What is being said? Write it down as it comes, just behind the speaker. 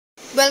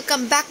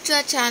Welcome back to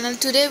our channel.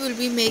 Today we'll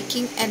be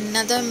making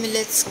another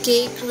millets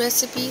cake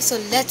recipe, so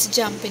let's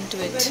jump into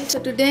it. So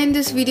today in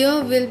this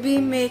video we'll be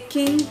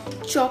making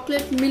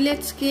chocolate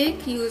millets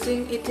cake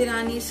using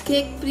Itirani's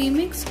cake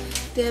premix.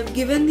 They have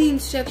given the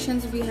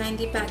instructions behind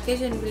the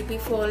package and we'll be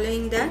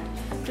following that.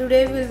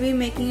 Today we'll be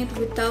making it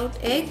without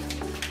egg.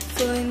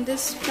 So in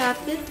this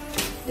packet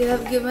they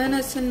have given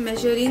us a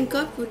measuring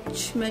cup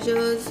which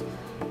measures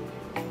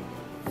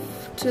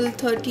till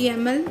 30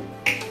 ml.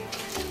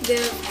 They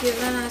have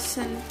given us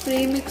some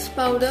premix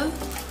powder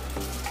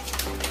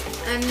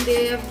and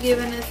they have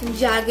given us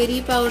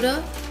jaggery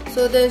powder.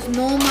 So there is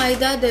no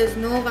maida, there is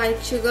no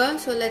white sugar.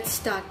 So let's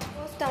start.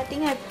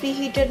 Starting, I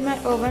preheated my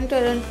oven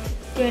to around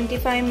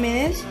 25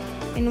 minutes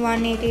in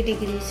 180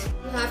 degrees.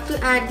 You have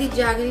to add the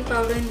jaggery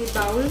powder in the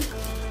bowl.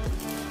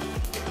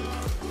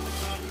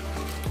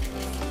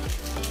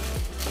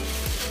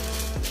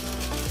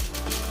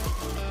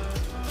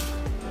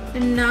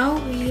 And now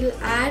we will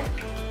add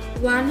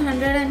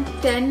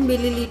 110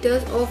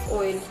 milliliters of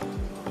oil.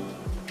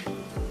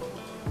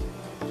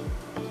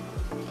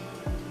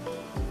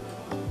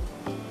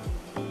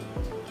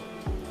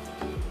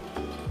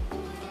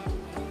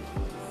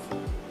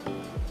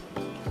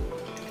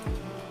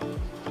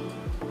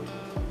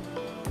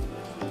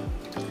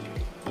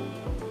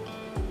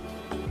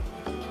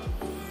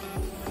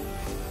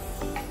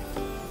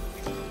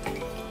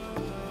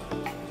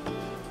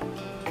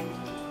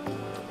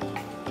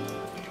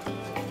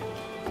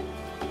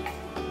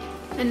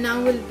 And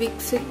now we'll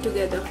mix it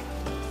together.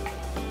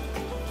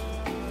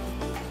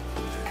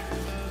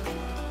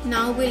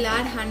 Now we'll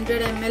add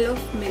 100 ml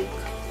of milk.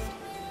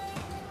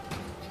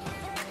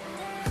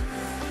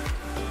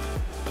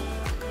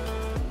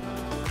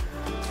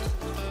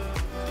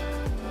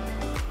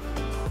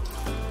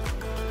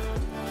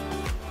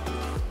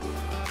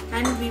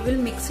 And we will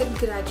mix it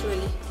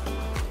gradually.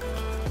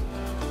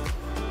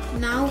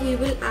 Now we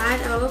will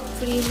add our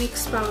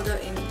premix powder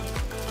in.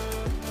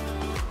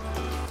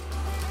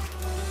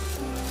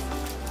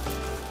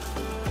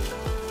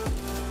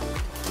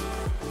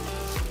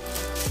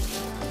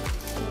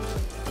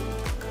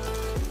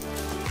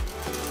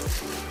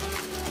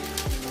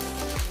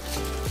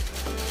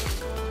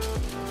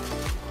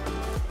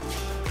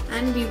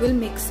 And we will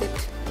mix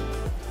it.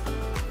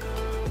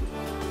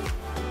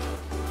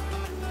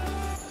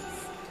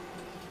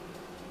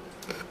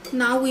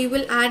 Now we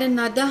will add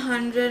another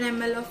 100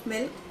 ml of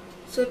milk.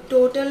 So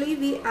totally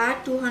we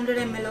add 200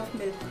 ml of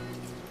milk.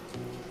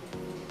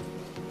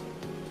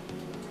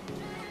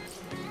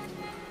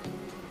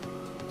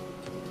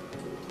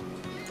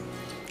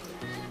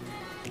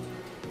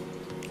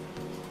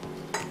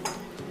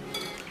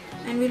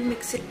 And we'll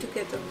mix it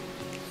together.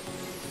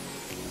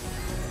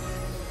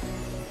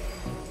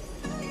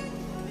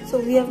 So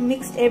we have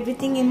mixed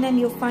everything in, and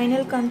your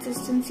final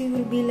consistency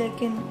will be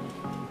like in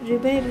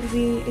ribbon.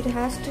 It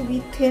has to be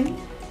thin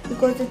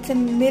because it's a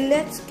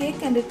millets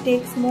cake and it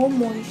takes more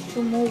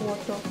moisture, more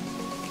water.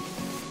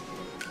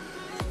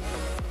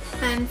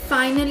 And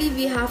finally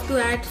we have to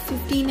add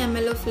 15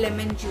 ml of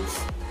lemon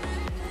juice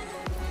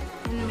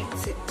and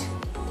mix it.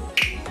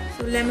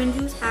 So lemon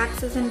juice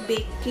acts as a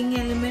baking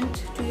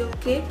element to your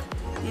cake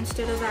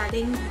instead of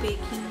adding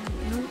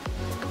baking,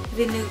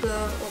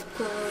 vinegar or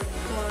curd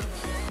or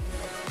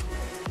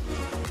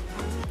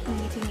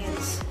anything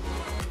else.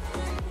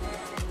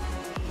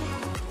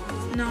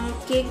 Now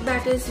cake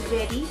batter is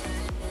ready.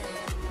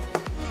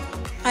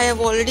 I have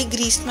already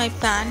greased my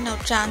pan. Now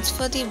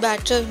transfer the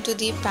batter into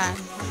the pan.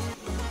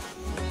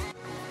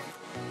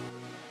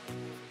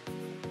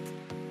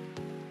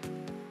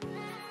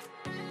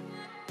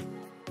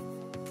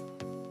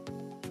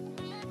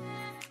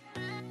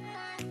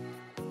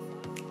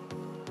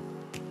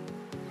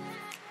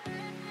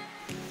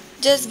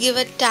 Just give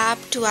a tap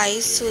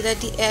twice so that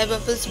the air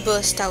bubbles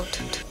burst out.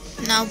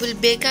 Now we'll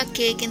bake our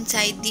cake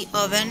inside the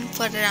oven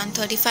for around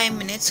 35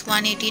 minutes,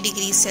 180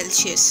 degrees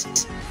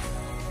Celsius.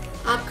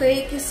 Our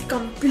cake is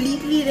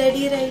completely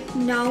ready right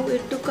now.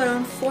 It took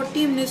around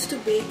 40 minutes to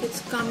bake.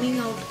 It's coming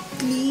out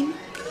clean.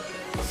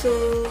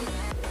 So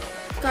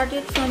cut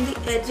it from the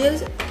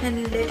edges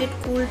and let it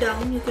cool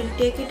down. You can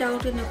take it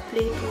out in a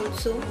plate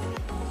also.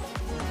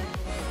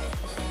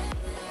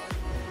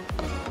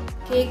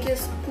 Cake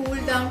is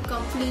cooled down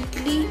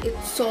completely.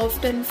 It's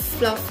soft and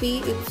fluffy.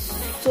 It's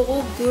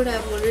so good.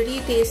 I've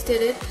already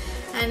tasted it,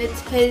 and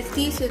it's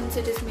healthy since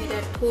it is made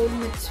at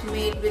home. It's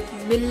made with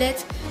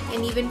millets,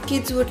 and even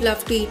kids would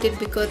love to eat it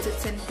because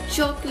it's a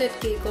chocolate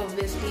cake,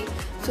 obviously.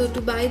 So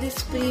to buy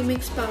this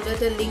premix powder,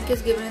 the link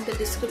is given in the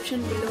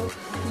description below.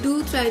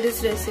 Do try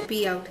this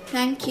recipe out.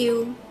 Thank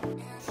you.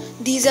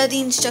 These are the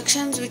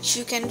instructions which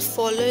you can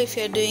follow if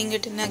you're doing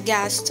it in a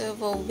gas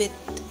stove or with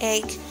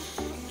egg.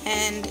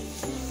 And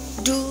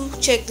do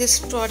check this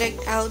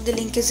product out. The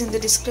link is in the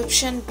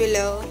description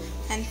below.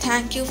 And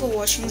thank you for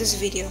watching this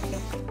video.